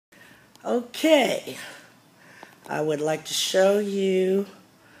Okay, I would like to show you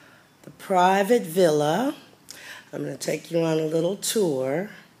the private villa. I'm going to take you on a little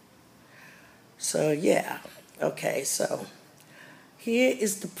tour. So yeah, okay, so here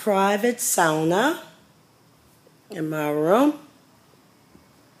is the private sauna in my room.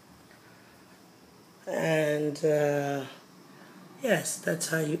 And yes, that's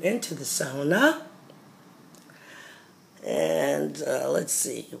how you enter the sauna. And let's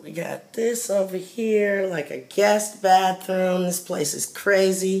see, we got this over here, like a guest bathroom. This place is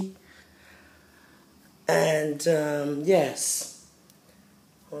crazy. And yes,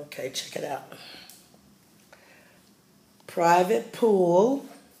 okay, check it out. Private pool,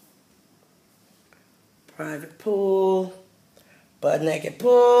 butt naked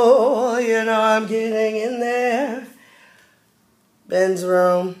pool, you know I'm getting in there. Ben's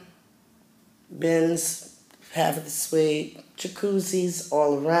room, Ben's half of the suite, jacuzzis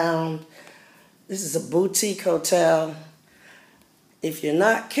all around. This is a boutique hotel. If you're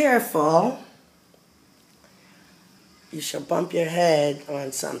not careful, you shall bump your head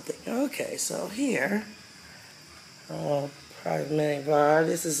on something. Okay, so here, private mini bar.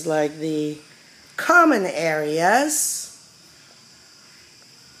 This is like the common areas.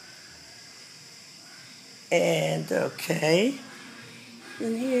 And okay,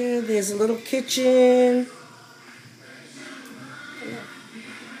 and here there's a little kitchen.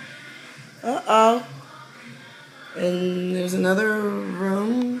 Uh-oh. And there's another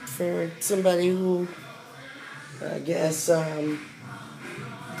room for somebody who, I guess,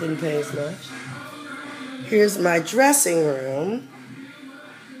 didn't pay as much. Here's my dressing room.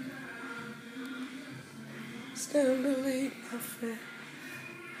 Still believe my friend.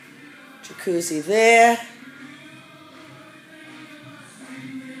 Jacuzzi there.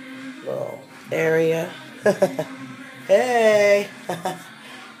 Little area. Hey.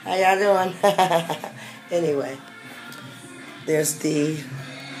 How y'all doing? Anyway, there's the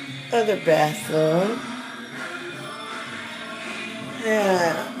other bathroom.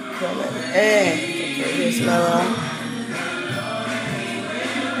 Yeah, coming. Hey, okay, here's my room.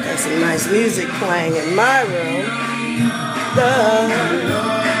 Got some nice music playing in my room. The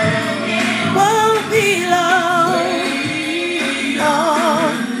won't be long.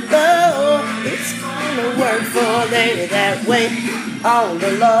 Oh, it's gonna work for a lady that way. Oh,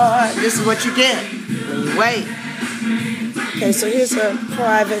 the Lord, this is what you get when you wait. Okay, so here's a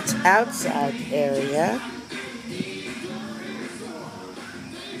private outside area.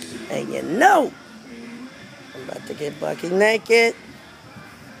 And you know, I'm about to get bucky naked.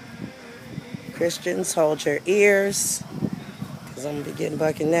 Christians, hold your ears, because I'm going to be getting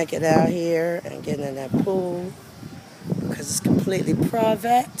bucky naked out here and getting in that pool, because it's completely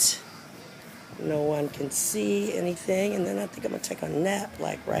private. No one can see anything, and then I think I'm going to take a nap,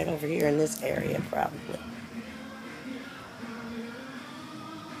 like right over here in this area, probably.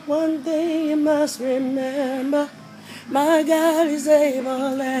 One thing you must remember, my God is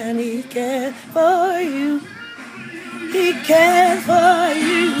able and He cares for you. He cares for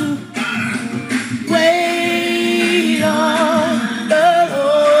you. Wait on the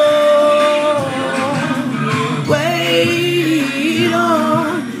Lord. Wait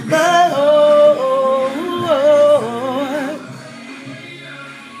on the Lord.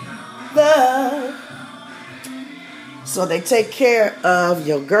 So they take care of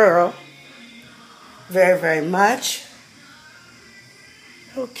your girl very, very much.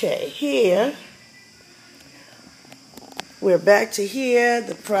 Okay, here, we're back to here,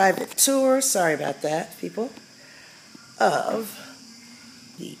 the private tour, sorry about that, people, of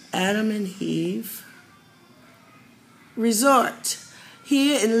the Adam and Eve Resort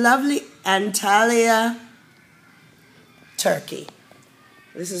here in lovely Antalya, Turkey.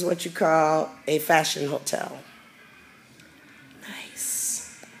 This is what you call a fashion hotel.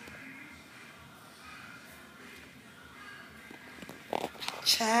 Nice.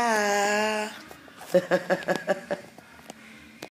 Ciao.